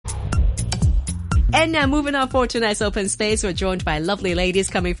And now moving on for tonight's open space, we're joined by lovely ladies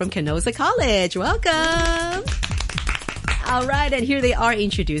coming from Canosa College. Welcome. All right, and here they are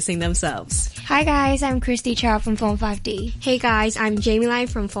introducing themselves. Hi guys, I'm Christy Chow from Form 5D. Hey guys, I'm Jamie Lai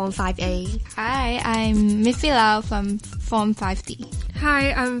from Form 5A. Hi, I'm Miffy Lau from Form 5D.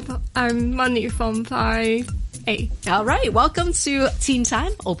 Hi, I'm Money from 5A. All right, welcome to Teen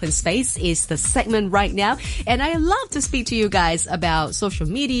Time. Open Space is the segment right now, and I love to speak to you guys about social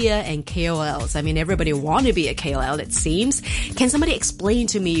media and KOLs. I mean, everybody want to be a KOL, it seems. Can somebody explain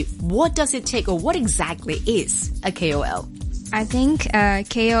to me what does it take, or what exactly is a KOL? I think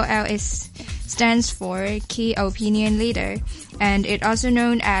KOL stands for Key Opinion Leader, and it also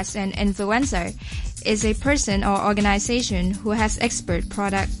known as an influencer. Is a person or organization who has expert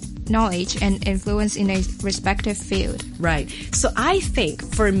product knowledge and influence in a respective field. Right. So I think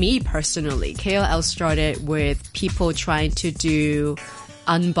for me personally, KOL started with people trying to do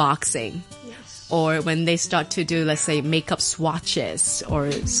unboxing. Or when they start to do, let's say, makeup swatches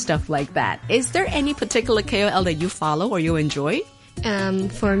or stuff like that. Is there any particular KOL that you follow or you enjoy?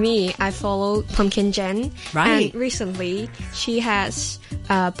 For me, I follow Pumpkin Jen. Right. And recently, she has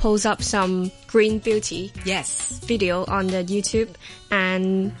posted up some green beauty video on the YouTube,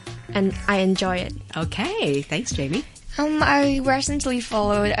 and I enjoy it. Okay. Thanks, Jamie. I recently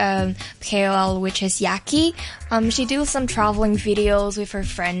followed KOL, which is Yaki. She does some traveling videos with her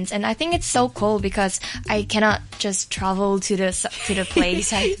friends, and I think it's so cool because I cannot just travel to the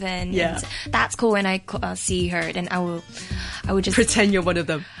place I've been. Yeah. And that's cool when I see her. Then I would just pretend you're one of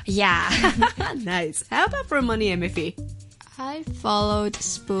them. Yeah. Nice. How about for Money and Miffy? I followed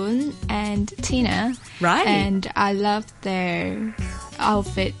Spoon and Tina. Right. And I loved their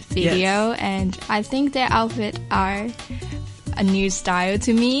outfit video, and I think their outfit are a new style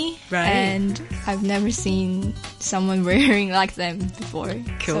to me. Right. And I've never seen someone wearing like them before.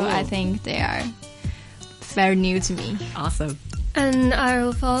 Cool. So I think they are very new to me. Awesome. And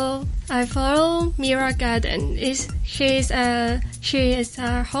I follow Mira Garden. She is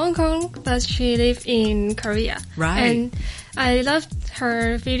Hong Kong, but she lives in Korea. Right. And I love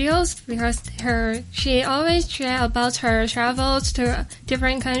her videos because she always share about her travels to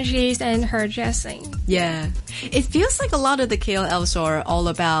different countries and her dressing. Yeah. It feels like a lot of the KOLs are all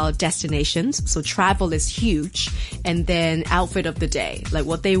about destinations. So travel is huge. And then outfit of the day, like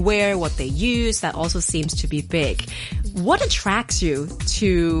what they wear, what they use, that also seems to be big. What attracts you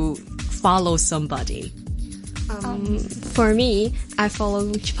to follow somebody? For me, I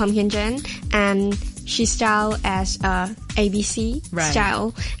follow Pumpkin Jen, and she style as ABC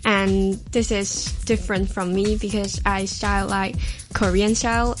style, and this is different from me because I style like Korean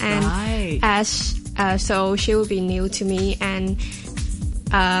style, and so she will be new to me, and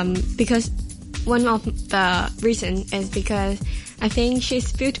because one of the reason is because I think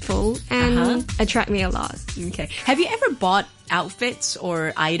she's beautiful and attract me a lot. Okay. Have you ever bought outfits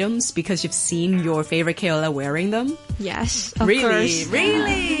or items because you've seen your favorite KOL wearing them? Yes, of really? course.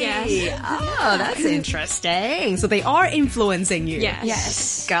 Really? Yes. Oh, that's interesting. So they are influencing you.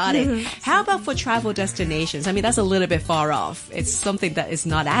 Yes. Got it. How about for travel destinations? I mean, that's a little bit far off. It's something that is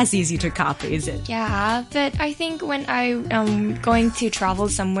not as easy to copy, is it? Yeah, but I think when I'm going to travel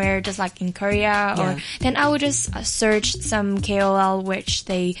somewhere, just like in Korea, then I would just search some KOL which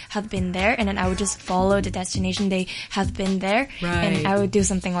they have been there, and then I would just follow the destination they have been there. Right. And I would do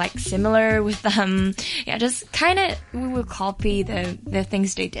something like similar with them. Yeah, just kind of we will copy the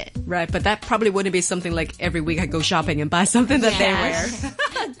things they did. Right, but that probably wouldn't be something like every week I go shopping and buy something that they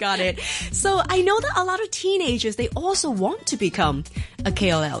wear. Got it. So I know that a lot of teenagers, they also want to become a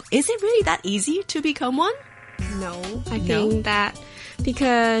KOL. Is it really that easy to become one? No, I think that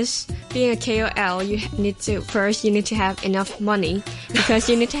because being a KOL, you need to have enough money because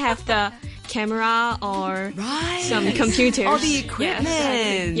you need to have the camera or some computers. All the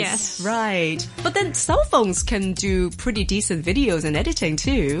equipment. Yes. Right. But then cell phones can do pretty decent videos and editing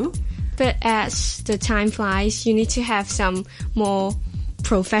too. But as the time flies, you need to have some more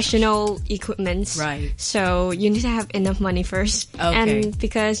professional equipment. Right. So you need to have enough money first. Okay. And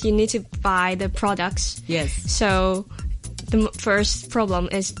because you need to buy the products. Yes. So the first problem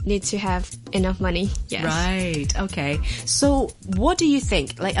is need to have enough money. Yes. Right. Okay. So what do you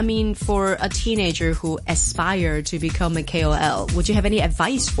think? Like, I mean, for a teenager who aspire to become a KOL, would you have any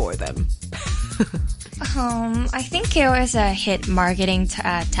advice for them? I think KOL is a hit marketing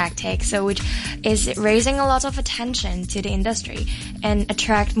tactic, so which is raising a lot of attention to the industry and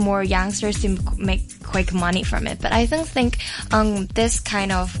attract more youngsters to make quick money from it. But I don't think this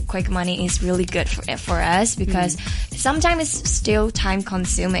kind of quick money is really good for us because sometimes it's still time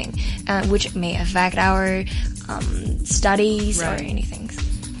consuming, which may affect our studies or anything.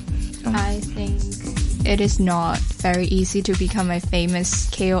 I think it is not very easy to become a famous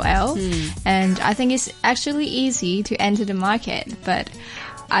KOL. And I think it's actually easy to enter the market, but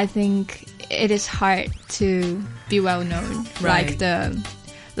I think it is hard to be well known. Right.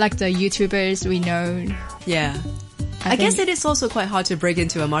 Like the YouTubers we know. Yeah. I guess it is also quite hard to break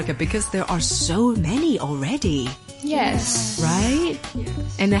into a market because there are so many already. Yes. Right?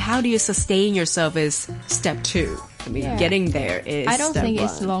 Yes. And how do you sustain yourself is step 2. I mean, getting there is I don't think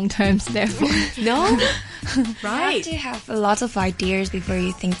it's long-term, therefore. No? Right. You have to have a lot of ideas before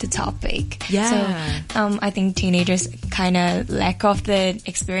you think the topic. Yeah. So, I think teenagers kind of lack of the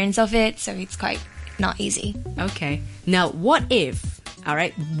experience of it, so it's quite not easy. Okay. Now, what if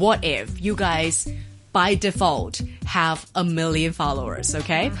you guys by default have 1 million followers,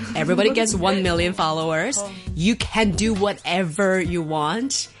 okay? Everybody gets 1 million followers. You can do whatever you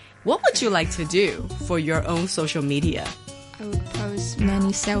want. What would you like to do for your own social media? I would post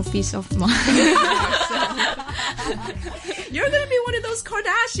many selfies of mine. You're going to be one of those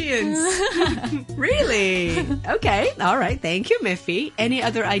Kardashians. Really? Okay. All right. Thank you, Miffy. Any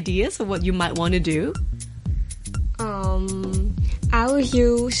other ideas of what you might want to do? I will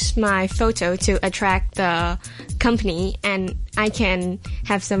use my photo to attract the company, and I can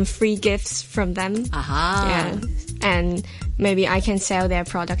have some free gifts from them. Aha. Yeah. And maybe I can sell their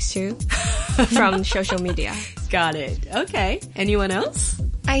products too from social media. Got it. Okay. Anyone else?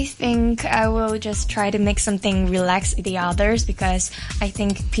 I think I will just try to make something relax the others, because I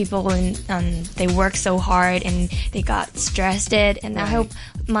think people they work so hard and they got stressed and I hope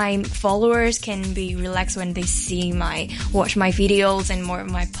my followers can be relaxed when they watch my videos and more of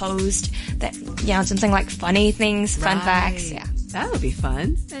my posts, that something like funny things, fun facts. Yeah, that would be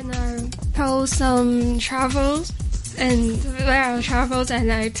fun. And post some travels. And where I travels, and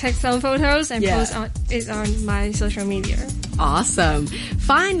I take some photos and post it on my social media. Awesome.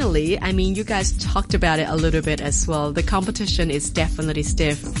 Finally, I mean, you guys talked about it a little bit as well. The competition is definitely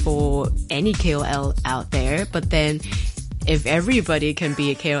stiff for any KOL out there, but then if everybody can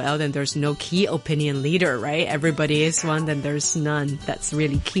be a KOL, then there's no key opinion leader, right? Everybody is one, then there's none. That's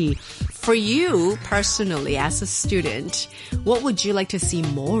really key. For you personally, as a student, what would you like to see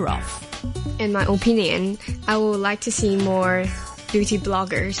more of? In my opinion, I would like to see more beauty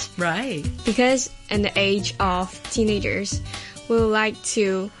bloggers. Right. Because in the age of teenagers, we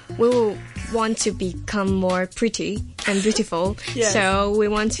will want to become more pretty and beautiful. Yes. So we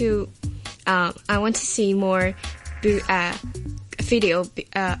want to, I want to see more video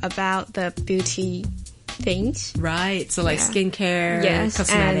about the beauty things. Right. So like skincare,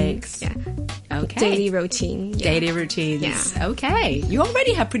 cosmetics. And, okay. Daily routine. Yeah. Daily routines. Yeah. Okay. You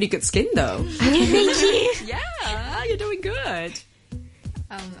already have pretty good skin though. Thank you. Yeah, you're doing good.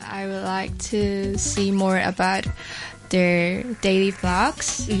 I would like to see more about their daily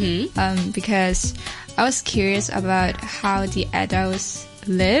vlogs. Because I was curious about how the adults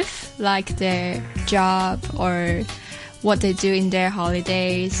live, like their job or what they do in their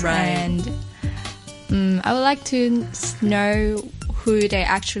holidays. Right. And I would like to know who they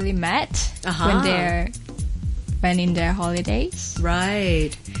actually met when in their holidays.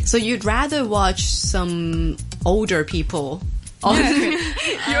 Right. So you'd rather watch some older people on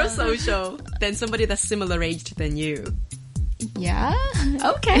your social than somebody that's similar aged than you? Yeah.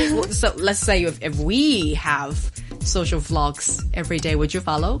 Okay. Well, so let's say if we have social vlogs every day, would you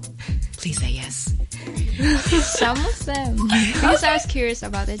follow? Please say yes. Some of them. Because I was curious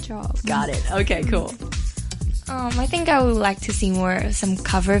about their job. Got it. Okay, cool. I think I would like to see some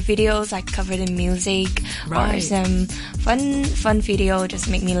cover videos, like cover the music, or some fun video, just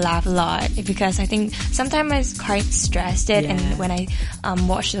make me laugh a lot. Because I think sometimes I'm quite stressed, and when I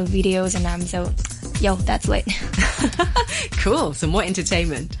watch the videos, and I'm so, that's lit. Cool. So more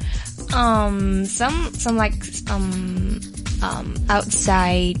entertainment. Some like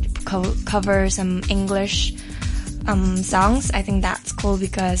outside cover some English songs. I think that's cool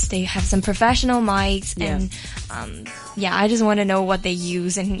because they have some professional mics and I just want to know what they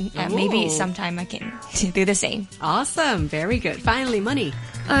use, and maybe sometime I can do the same. Awesome. Very good. Finally, Money.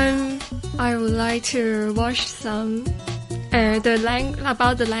 I would like to watch some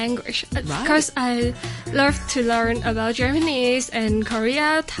about the language, because I love to learn about Japanese and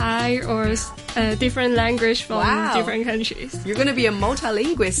Korea, Thai, or different language from different countries. You're going to be a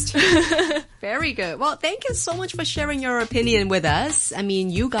multilinguist. Very good. Well, thank you so much for sharing your opinion with us. I mean,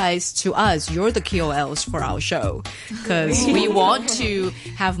 you guys, to us, you're the KOLs for our show, because we want to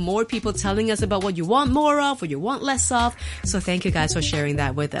have more people telling us about what you want more of, what you want less of. So thank you guys for sharing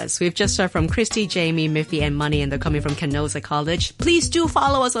that with us. We've just heard from Christy, Jamie, Miffy, and Money, and they're coming from Canosa College. Please do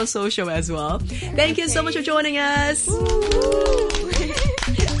follow us on social as well. Thank you so much for joining us. Woo!